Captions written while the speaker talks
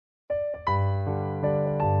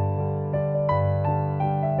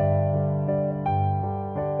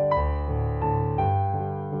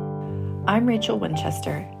I'm Rachel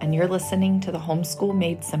Winchester, and you're listening to the Homeschool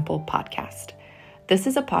Made Simple podcast. This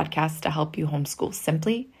is a podcast to help you homeschool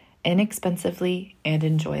simply, inexpensively, and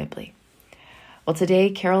enjoyably. Well,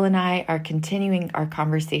 today, Carol and I are continuing our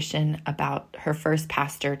conversation about her first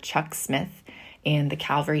pastor, Chuck Smith, and the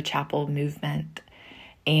Calvary Chapel movement.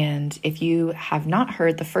 And if you have not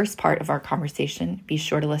heard the first part of our conversation, be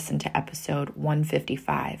sure to listen to episode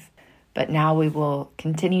 155. But now we will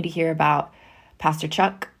continue to hear about Pastor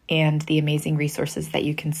Chuck and the amazing resources that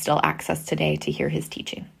you can still access today to hear his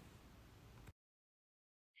teaching.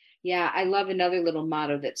 Yeah, I love another little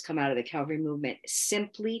motto that's come out of the Calvary movement: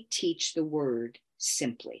 simply teach the word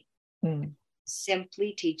simply.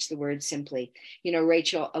 Simply teach the word simply. You know,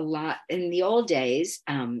 Rachel, a lot in the old days,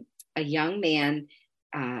 a young man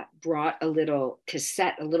brought a little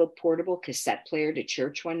portable cassette player to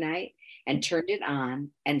church one night and turned it on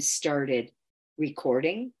and started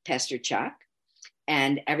recording Pastor Chuck.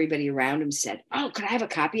 And everybody around him said, "Oh, could I have a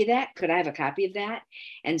copy of that? Could I have a copy of that?"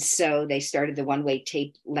 And so they started the one-way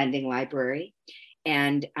tape lending library.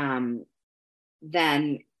 And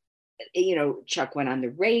then, you know, Chuck went on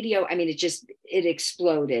the radio. I mean, it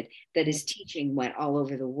exploded that his teaching went all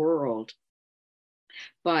over the world.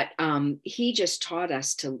 But he just taught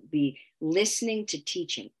us to be listening to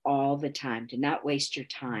teaching all the time, to not waste your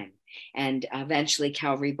time. And eventually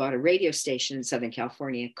Calvary bought a radio station in Southern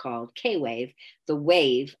California called K-Wave, the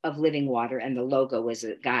wave of living water. And the logo was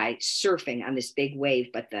a guy surfing on this big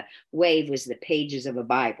wave, but the wave was the pages of a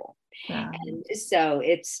Bible. Wow. And so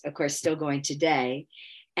it's, of course, still going today.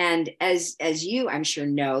 And as you, I'm sure,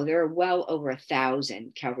 know, there are well over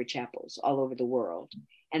 1,000 Calvary chapels all over the world.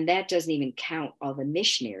 And that doesn't even count all the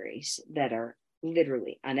missionaries that are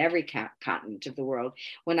literally on every continent of the world.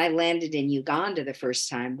 When I landed in Uganda the first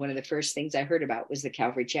time, one of the first things I heard about was the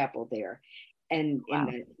Calvary Chapel there. And wow.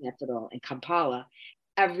 In the capital, in Kampala,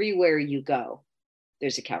 everywhere you go,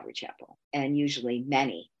 there's a Calvary Chapel, and usually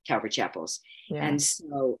many Calvary Chapels. Yeah. And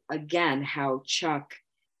so again, how Chuck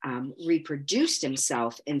reproduced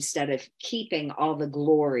himself instead of keeping all the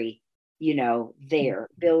glory, you know, there,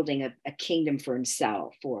 building a kingdom for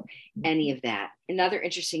himself or any of that. Another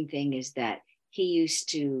interesting thing is that he used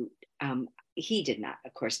to, he did not,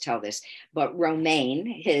 of course, tell this, but Romaine,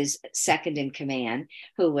 his second in command,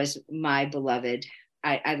 who was my beloved,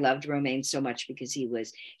 I loved Romaine so much because he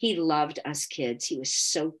loved us kids. He was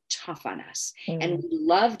so tough on us. And we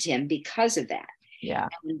loved him because of that. Yeah.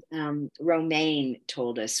 And Romaine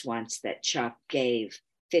told us once that Chuck gave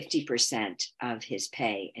 50% of his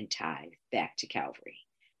pay and tithe back to Calvary.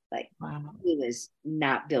 Like, wow. He was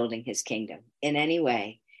not building his kingdom in any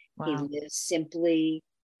way. Wow. He lived simply.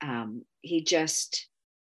 He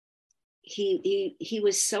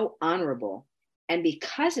was so honorable. And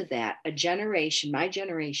because of that, my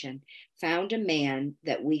generation found a man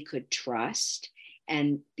that we could trust.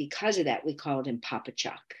 And because of that, we called him Papa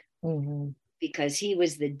Chuck, because he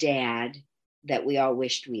was the dad that we all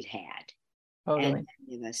wished we'd had. Totally. And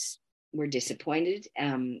many of us were disappointed,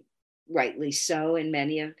 rightly so,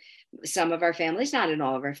 in some of our families, not in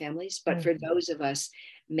all of our families, but for those of us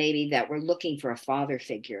maybe that were looking for a father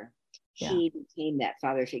figure, he became that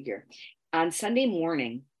father figure. On Sunday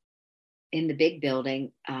morning in the big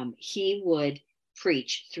building, he would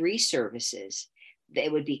preach 3 services. They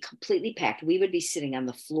would be completely packed. We would be sitting on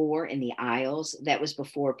the floor in the aisles. That was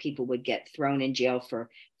before people would get thrown in jail for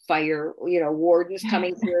fire, wardens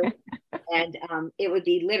coming through. And it would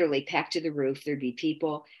be literally packed to the roof. There'd be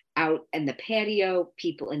people out in the patio,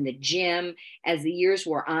 people in the gym. As the years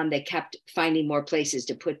wore on, they kept finding more places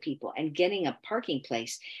to put people and getting a parking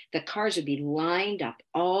place. The cars would be lined up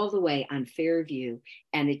all the way on Fairview,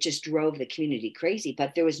 and it just drove the community crazy,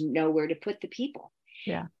 but there was nowhere to put the people.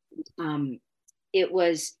 Yeah. It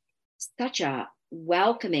was such a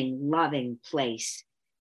welcoming, loving place.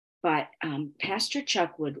 But Pastor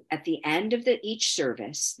Chuck would, at the end of each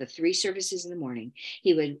service, the 3 services in the morning,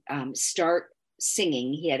 he would start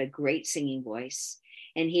singing. He had a great singing voice,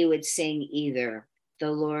 and he would sing either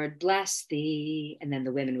 "The Lord bless thee," and then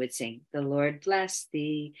the women would sing "The Lord bless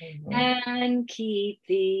thee and keep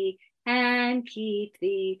thee, and keep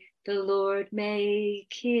thee. The Lord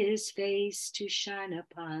make his face to shine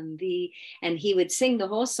upon thee." And he would sing the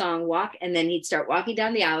whole song, and then he'd start walking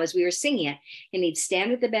down the aisle as we were singing it, and he'd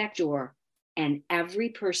stand at the back door, and every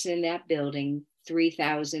person in that building,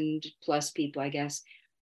 3,000 plus people, I guess,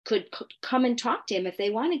 could come and talk to him if they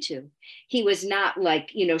wanted to. He was not like,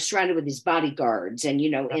 surrounded with his bodyguards and,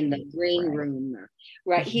 in the green room,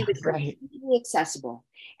 right? He was completely accessible.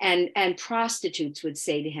 And prostitutes would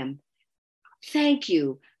say to him, "Thank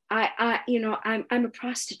you. I'm a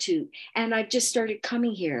prostitute and I've just started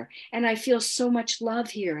coming here and I feel so much love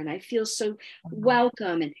here and I feel so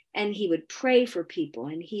welcome. And he would pray for people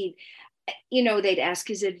and they'd ask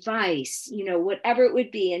his advice, whatever it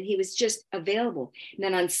would be. And he was just available. And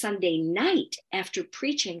then on Sunday night after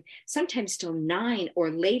preaching, sometimes till 9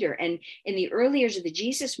 or later. And in the early years of the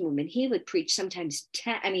Jesus movement, he would preach sometimes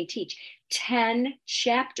teach 10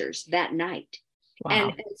 chapters that night. Wow.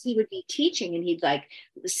 And as he would be teaching and he'd like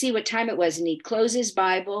see what time it was and he'd close his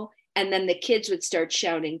Bible and then the kids would start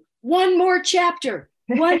shouting, one more chapter,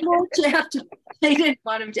 one more chapter. They didn't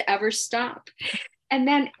want him to ever stop. And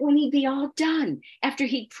then when he'd be all done, after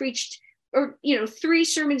he'd preached 3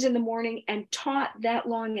 sermons in the morning and taught that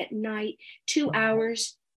long at night, 2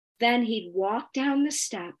 hours, then he'd walk down the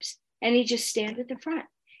steps and he'd just stand at the front.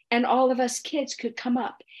 And all of us kids could come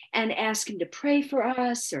up and ask him to pray for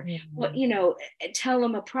us or, tell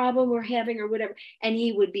him a problem we're having or whatever. And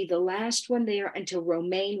he would be the last one there until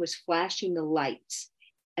Romaine was flashing the lights.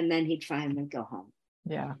 And then he'd finally go home.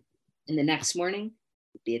 Yeah. And the next morning,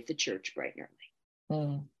 he'd be at the church bright and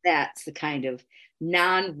early. That's the kind of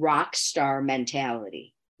non-rock star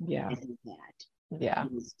mentality. Yeah. That he had. Yeah.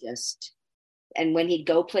 He was just, and when he'd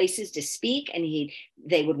go places to speak and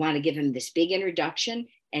they would want to give him this big introduction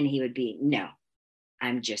and he would be, no,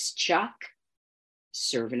 I'm just Chuck,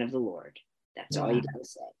 servant of the Lord. That's all you gotta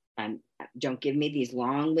say. Don't give me these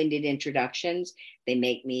long-winded introductions. They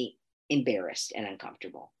make me embarrassed and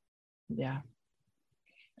uncomfortable. Yeah.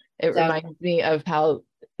 It reminds me of how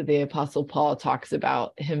the Apostle Paul talks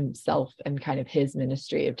about himself and kind of his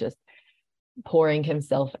ministry of just pouring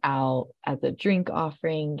himself out as a drink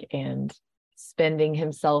offering and spending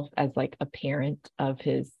himself as like a parent of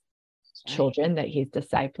his children that he's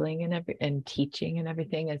discipling and teaching and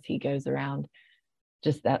everything as he goes around,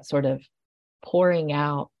 just that sort of pouring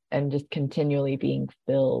out and just continually being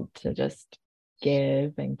filled to just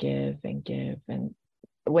give and give and give. And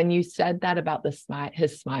when you said that about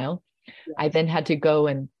his smile, I then had to go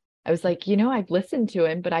and I was like, I've listened to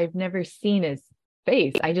him, but I've never seen his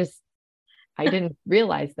face. I didn't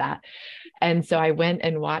realize that. And so I went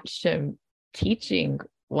and watched him teaching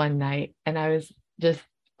one night and I was just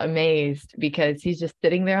amazed because he's just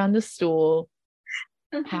sitting there on the stool,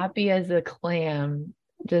 happy as a clam,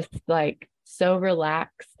 just like so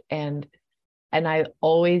relaxed. And I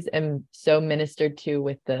always am so ministered to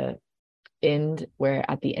with the end where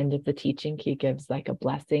at the end of the teaching, he gives like a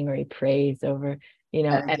blessing or he prays over,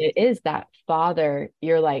 and it is that father,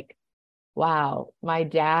 you're like, wow, my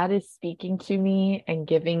dad is speaking to me and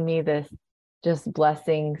giving me this just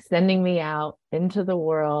blessing, sending me out into the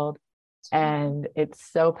world. And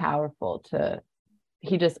it's so powerful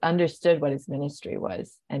he just understood what his ministry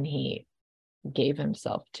was and he gave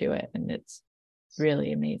himself to it. And it's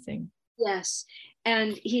really amazing. Yes.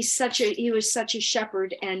 And he was such a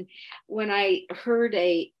shepherd. And when I heard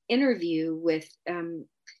a interview with,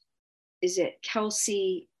 is it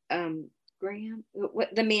Kelsey Graham,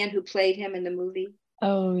 the man who played him in the movie?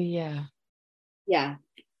 Oh yeah. Yeah.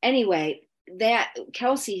 Anyway, that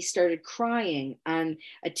Kelsey started crying on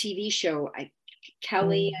a TV show,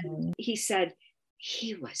 Kelly, and he said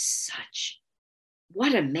he was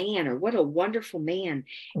what a man, or what a wonderful man.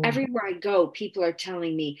 Everywhere I go, people are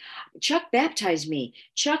telling me, Chuck baptized me,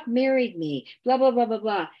 Chuck married me, blah, blah, blah, blah,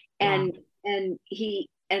 blah. And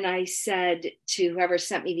I said to whoever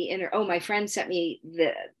sent me my friend sent me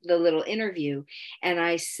the little interview. And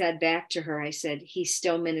I said back to her, I said, he's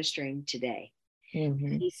still ministering today.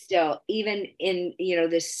 Mm-hmm. He's still, even in,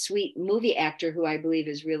 this sweet movie actor who I believe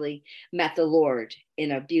has really met the Lord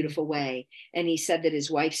in a beautiful way. And he said that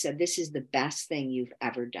his wife said, this is the best thing you've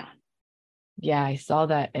ever done. Yeah, I saw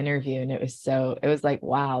that interview and it was like,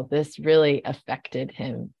 wow, this really affected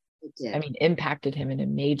him. It did. I mean, impacted him in a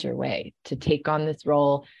major way to take on this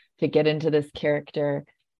role, to get into this character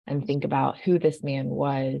and think about who this man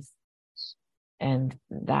was. And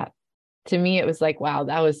that, to me, it was like, wow,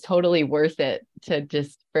 that was totally worth it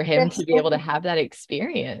for him to be able to have that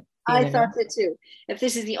experience. I thought that too. If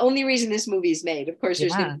this is the only reason this movie is made, of course,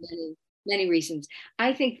 there's going to be many reasons.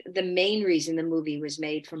 I think the main reason the movie was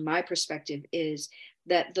made, from my perspective, is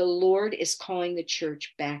that the Lord is calling the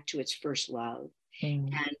church back to its first love.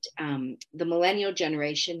 And the millennial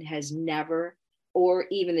generation has never, or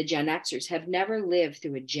even the Gen Xers, have never lived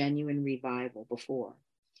through a genuine revival before.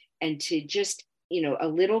 And to just, a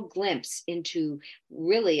little glimpse into,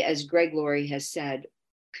 really, as Greg Laurie has said,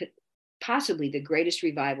 possibly the greatest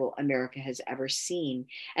revival America has ever seen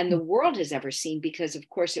and the world has ever seen, because of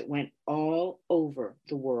course it went all over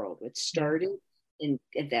the world. It started in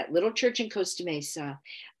that little church in Costa Mesa.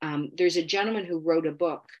 There's a gentleman who wrote a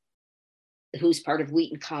book who's part of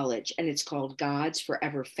Wheaton College, and it's called God's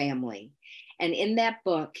Forever Family. And in that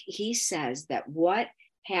book, he says that what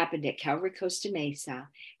happened at Calvary Costa Mesa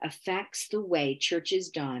affects the way church is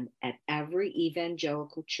done at every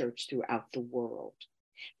evangelical church throughout the world.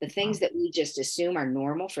 The things that we just assume are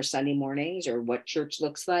normal for Sunday mornings or what church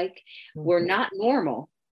looks like were not normal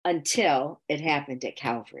until it happened at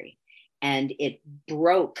Calvary. And it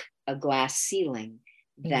broke a glass ceiling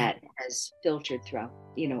that has filtered throughout,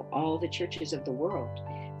 all the churches of the world.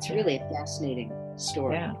 It's really a fascinating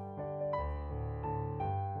story. Yeah.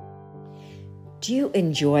 Do you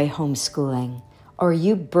enjoy homeschooling, or are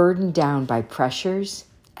you burdened down by pressures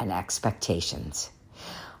and expectations?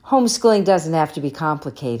 Homeschooling doesn't have to be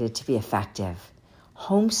complicated to be effective.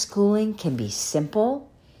 Homeschooling can be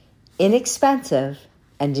simple, inexpensive,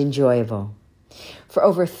 and enjoyable. For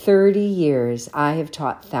over 30 years, I have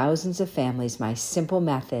taught thousands of families my simple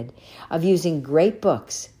method of using great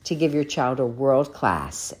books to give your child a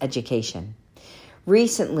world-class education.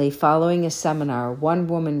 Recently, following a seminar, one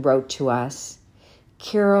woman wrote to us,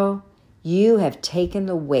 "Carol, you have taken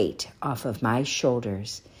the weight off of my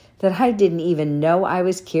shoulders that I didn't even know I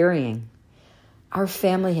was carrying." Our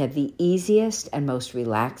family had the easiest and most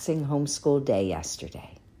relaxing homeschool day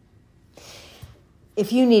yesterday.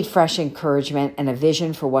 If you need fresh encouragement and a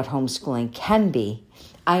vision for what homeschooling can be,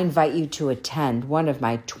 I invite you to attend one of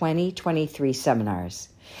my 2023 seminars.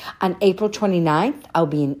 On April 29th, I'll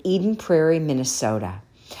be in Eden Prairie, Minnesota.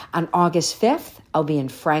 On August 5th, I'll be in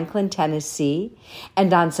Franklin, Tennessee.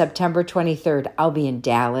 And on September 23rd, I'll be in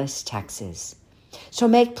Dallas, Texas. So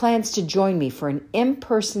make plans to join me for an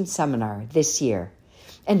in-person seminar this year.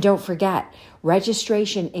 And don't forget,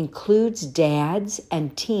 registration includes dads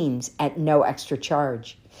and teens at no extra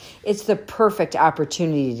charge. It's the perfect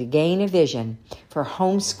opportunity to gain a vision for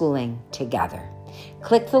homeschooling together.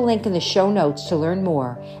 Click the link in the show notes to learn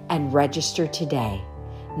more and register today.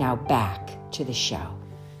 Now back to the show.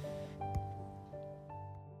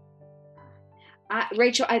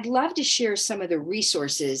 Rachel, I'd love to share some of the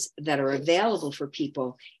resources that are available for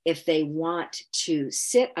people if they want to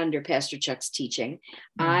sit under Pastor Chuck's teaching.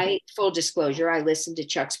 Full disclosure, I listen to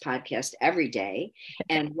Chuck's podcast every day.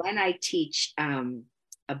 And when I teach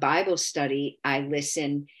a Bible study, I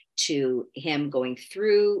listen to him going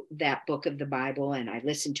through that book of the Bible, and I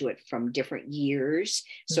listen to it from different years,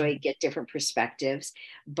 so I get different perspectives.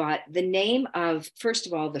 But the name of, first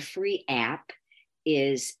of all, the free app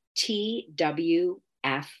is TWFT,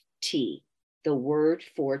 the word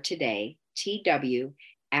for today,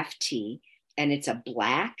 TWFT, and it's a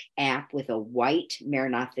black app with a white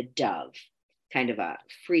Maranatha dove, kind of a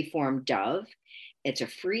free-form dove. It's a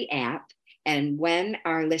free app, and when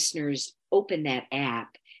our listeners open that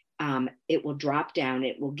app, it will drop down.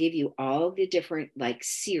 It will give you all the different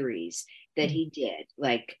series that he did,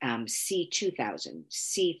 like C2000,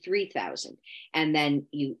 C3000. And then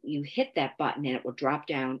you hit that button and it will drop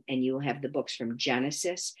down and you'll have the books from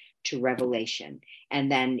Genesis to Revelation. And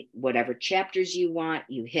then whatever chapters you want,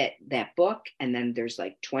 you hit that book. And then there's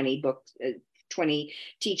 20 books, 20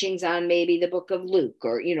 teachings on maybe the book of Luke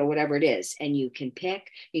or, whatever it is. And you can pick,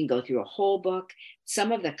 you can go through a whole book.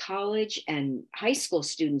 Some of the college and high school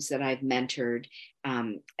students that I've mentored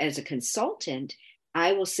as a consultant,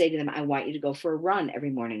 I will say to them, I want you to go for a run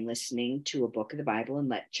every morning listening to a book of the Bible and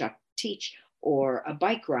let Chuck teach, or a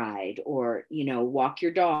bike ride, or, walk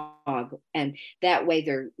your dog. And that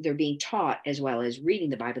way they're being taught as well as reading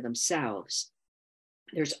the Bible themselves.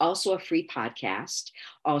 There's also a free podcast,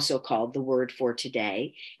 also called The Word for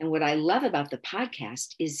Today. And what I love about the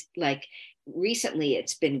podcast is recently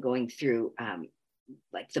it's been going through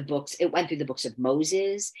the books. It went through the books of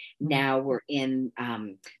Moses. Now we're in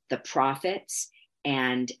the prophets.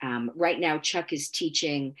 And right now, Chuck is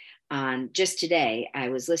teaching on, just today, I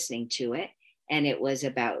was listening to it, and it was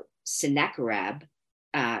about Sennacherib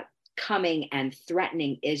coming and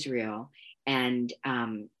threatening Israel, and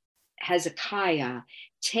Hezekiah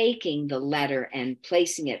taking the letter and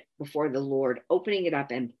placing it before the Lord, opening it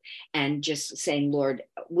up and just saying, Lord,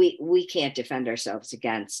 we can't defend ourselves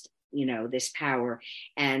against this power,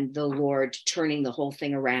 and the Lord turning the whole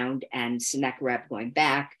thing around, and Sennacherib going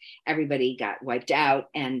back. Everybody got wiped out,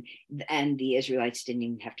 and the Israelites didn't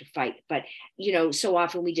even have to fight. But so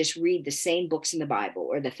often we just read the same books in the Bible,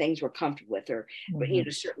 or the things we're comfortable with, or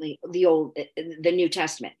certainly the New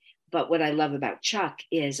Testament. But what I love about Chuck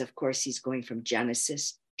is, of course, he's going from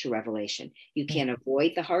Genesis to Revelation. You can't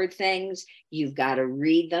avoid the hard things. You've got to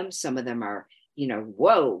read them. Some of them are,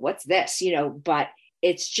 whoa, what's this? But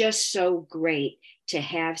it's just so great to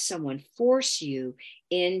have someone force you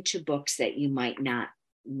into books that you might not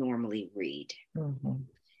normally read.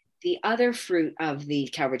 The other fruit of the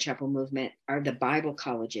Calvary Chapel movement are the Bible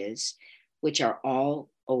colleges, which are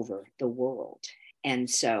all over the world. And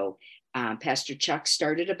so Pastor Chuck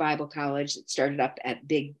started a Bible college that started up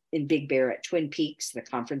in Big Bear at Twin Peaks, the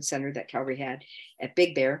conference center that Calvary had at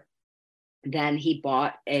Big Bear. Then he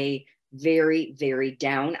bought a very, very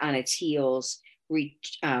down on its heels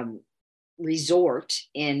resort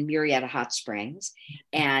in Murrieta Hot Springs,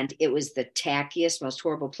 and it was the tackiest, most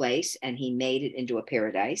horrible place, and he made it into a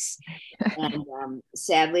paradise. And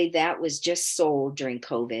sadly, that was just sold during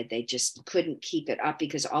COVID. They just couldn't keep it up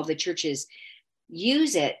because all the churches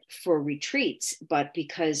use it for retreats, but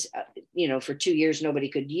because for 2 years nobody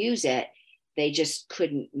could use it, they just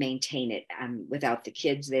couldn't maintain it without the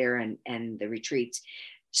kids there and the retreats.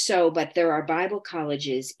 So, but there are Bible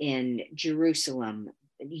colleges in Jerusalem,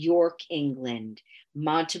 York, England,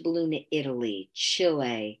 Montebelluna, Italy,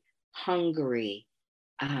 Chile, Hungary,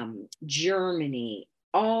 Germany,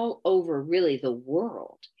 all over really the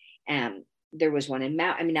world. There was one in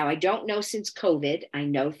now I don't know since COVID, I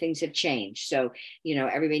know things have changed. So,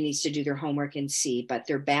 everybody needs to do their homework and see, but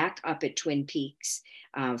they're back up at Twin Peaks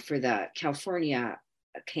for the California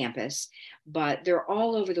campus, but they're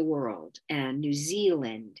all over the world and New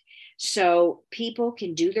Zealand. So people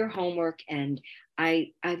can do their homework. And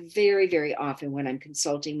I very, very often when I'm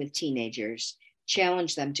consulting with teenagers,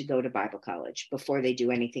 challenge them to go to Bible college before they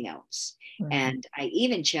do anything else. Mm-hmm. And I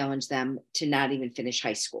even challenge them to not even finish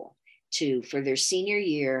high school, for their senior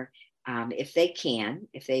year, if they can,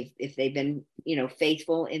 if they've been,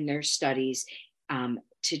 faithful in their studies,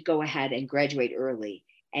 to go ahead and graduate early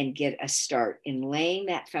and get a start in laying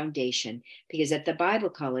that foundation. Because at the Bible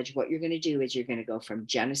college, what you're going to do is you're going to go from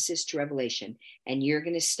Genesis to Revelation, and you're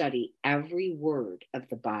going to study every word of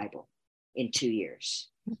the Bible in 2 years.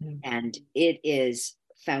 Mm-hmm. And it is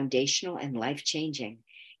foundational and life-changing.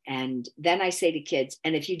 And then I say to kids,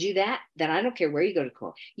 and if you do that, then I don't care where you go to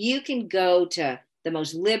school. You can go to the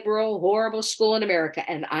most liberal, horrible school in America,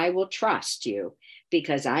 and I will trust you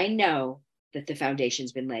because I know that the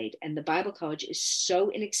foundation's been laid. And the Bible college is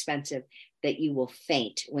so inexpensive that you will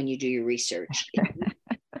faint when you do your research.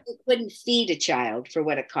 You couldn't feed a child for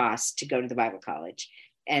what it costs to go to the Bible college.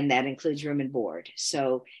 And that includes room and board.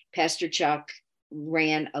 So Pastor Chuck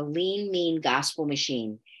ran a lean, mean gospel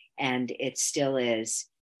machine, and it still is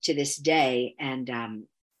to this day. And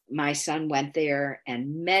my son went there,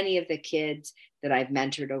 and many of the kids that I've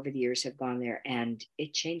mentored over the years have gone there, and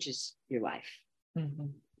it changes your life. Mm-hmm.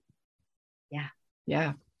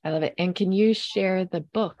 Yeah, I love it. And can you share the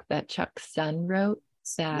book that Chuck's son wrote?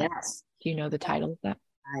 Yes. Do you know the title of that?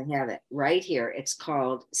 I have it right here.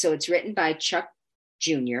 It's written by Chuck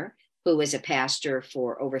Jr., who was a pastor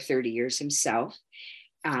for over 30 years himself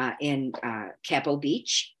in Capo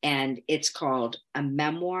Beach. And it's called A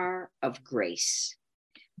Memoir of Grace.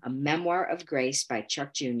 A Memoir of Grace by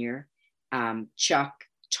Chuck Jr. Chuck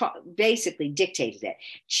basically dictated it.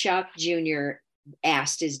 Chuck Jr.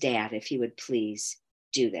 asked his dad if he would please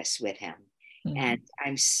do this with him. Mm-hmm. And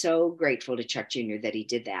I'm so grateful to Chuck Jr. that he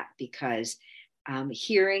did that, because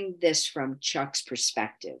hearing this from Chuck's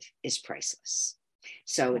perspective is priceless.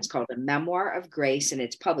 So it's called A Memoir of Grace, and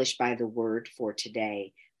it's published by The Word for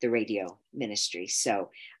Today, the radio ministry. So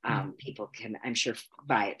people can, I'm sure,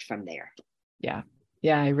 buy it from there. Yeah.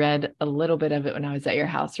 Yeah, I read a little bit of it when I was at your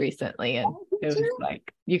house recently, and it was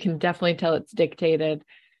like, you can definitely tell it's dictated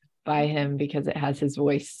by him because it has his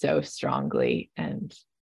voice so strongly, and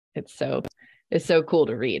it's so cool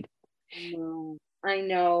to read. I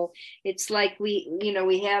know. It's like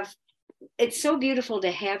it's so beautiful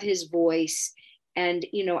to have his voice. And,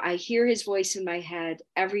 I hear his voice in my head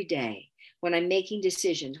every day when I'm making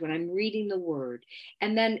decisions, when I'm reading the word.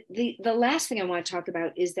 And then the last thing I want to talk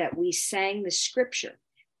about is that we sang the scripture,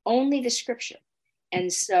 only the scripture.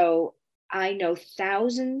 And so I know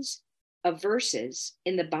thousands of verses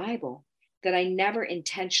in the Bible that I never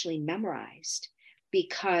intentionally memorized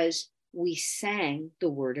because we sang the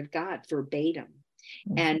word of God verbatim.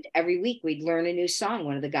 Mm-hmm. And every week we'd learn a new song.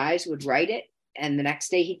 One of the guys would write it, and the next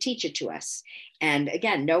day he'd teach it to us. And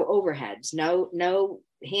again, no overheads, no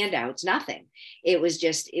handouts, nothing. It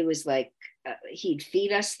was like he'd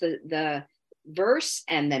feed us the verse,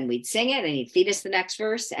 and then we'd sing it, and he'd feed us the next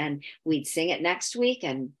verse, and we'd sing it next week,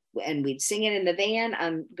 and we'd sing it in the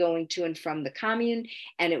van going to and from the commune.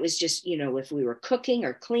 And it was just, if we were cooking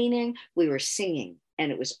or cleaning, we were singing,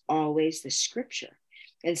 and it was always the scripture.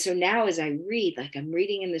 And so now as I read, like I'm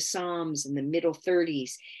reading in the Psalms in the middle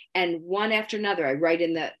 30s, and one after another, I write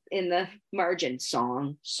in the margin,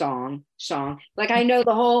 song, song, song. Like I know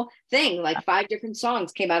the whole thing, like 5 different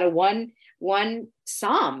songs came out of one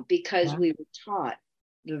Psalm, because we were taught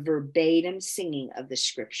the verbatim singing of the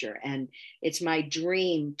scripture. And it's my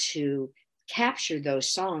dream to capture those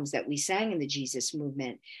songs that we sang in the Jesus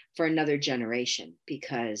movement for another generation,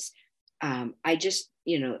 because I just,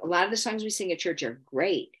 a lot of the songs we sing at church are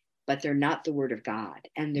great, but they're not the word of God.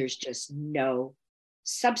 And there's just no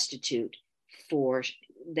substitute for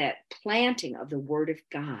that planting of the word of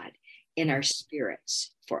God in our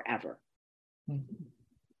spirits forever.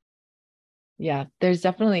 Yeah, there's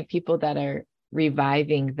definitely people that are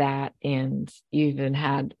reviving that. And you even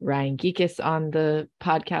had Ryan Geekus on the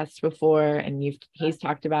podcast before, and he's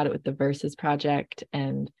talked about it with the Verses Project.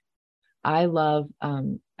 And I love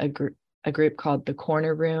a group called The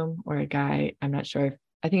Corner Room, or a guy, I'm not sure,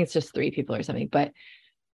 I think it's just 3 people or something, but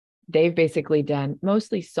they've basically done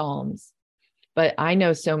mostly Psalms. But I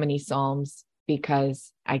know so many Psalms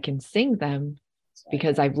because I can sing them,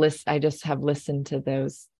 because I just have listened to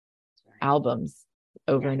those albums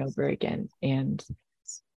over and over again. And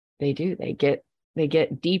they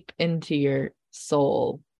get deep into your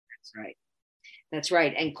soul. That's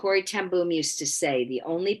right. And Corrie ten Boom used to say, the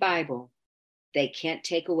only Bible they can't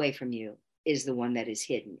take away from you is the one that is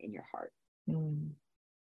hidden in your heart.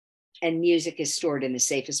 And music is stored in the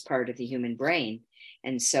safest part of the human brain.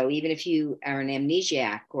 And so even if you are an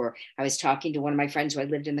amnesiac, or I was talking to one of my friends who I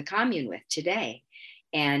lived in the commune with today,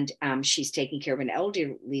 and she's taking care of an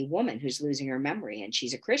elderly woman who's losing her memory, and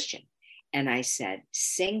she's a Christian. And I said,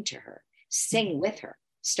 sing to her, sing with her,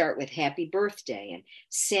 start with Happy Birthday, and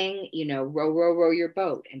sing, Row, Row, Row Your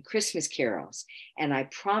Boat, and Christmas carols. And I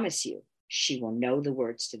promise you, she will know the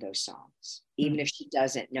words to those songs. Even if she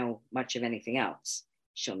doesn't know much of anything else,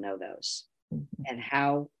 she'll know those. And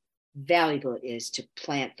how valuable it is to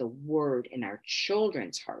plant the word in our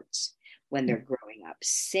children's hearts when they're growing up.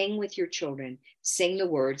 Sing with your children, sing the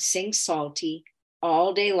word, sing Psalty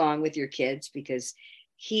all day long with your kids, because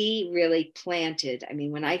he really planted. I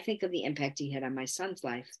mean, when I think of the impact he had on my son's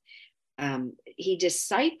life, he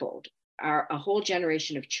discipled a whole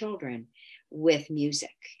generation of children with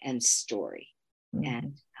music and story.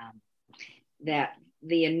 And that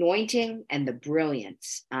the anointing and the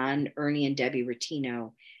brilliance on Ernie and Debbie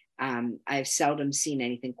Rottino, I've seldom seen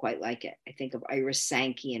anything quite like it. I think of Ira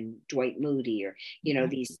Sankey and Dwight Moody, or,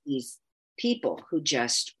 these people who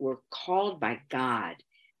just were called by God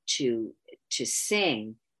to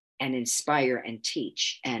sing and inspire and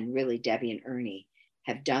teach. And really, Debbie and Ernie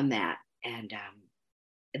have done that. And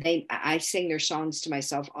I sing their songs to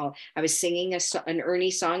myself. I was singing an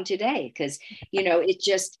Ernie song today, because,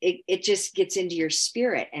 it just gets into your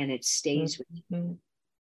spirit and it stays with you.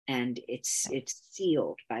 And it's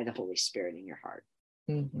sealed by the Holy Spirit in your heart.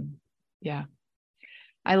 Yeah.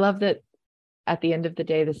 I love that at the end of the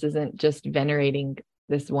day, this isn't just venerating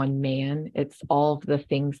this one man. It's all of the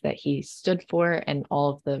things that he stood for, and all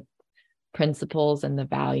of the principles and the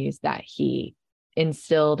values that he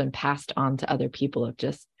instilled and passed on to other people, of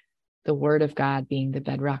just the word of God being the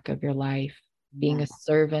bedrock of your life, being a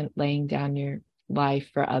servant, laying down your life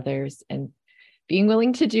for others, and being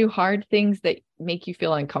willing to do hard things that make you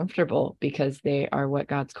feel uncomfortable, because they are what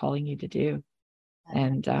God's calling you to do.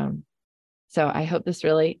 And so I hope this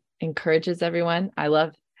really encourages everyone. I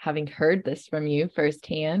love having heard this from you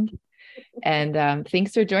firsthand. And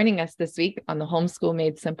thanks for joining us this week on the Homeschool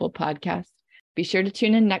Made Simple podcast. Be sure to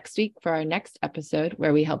tune in next week for our next episode,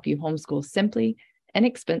 where we help you homeschool simply,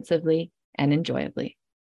 inexpensively, and enjoyably.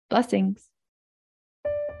 Blessings.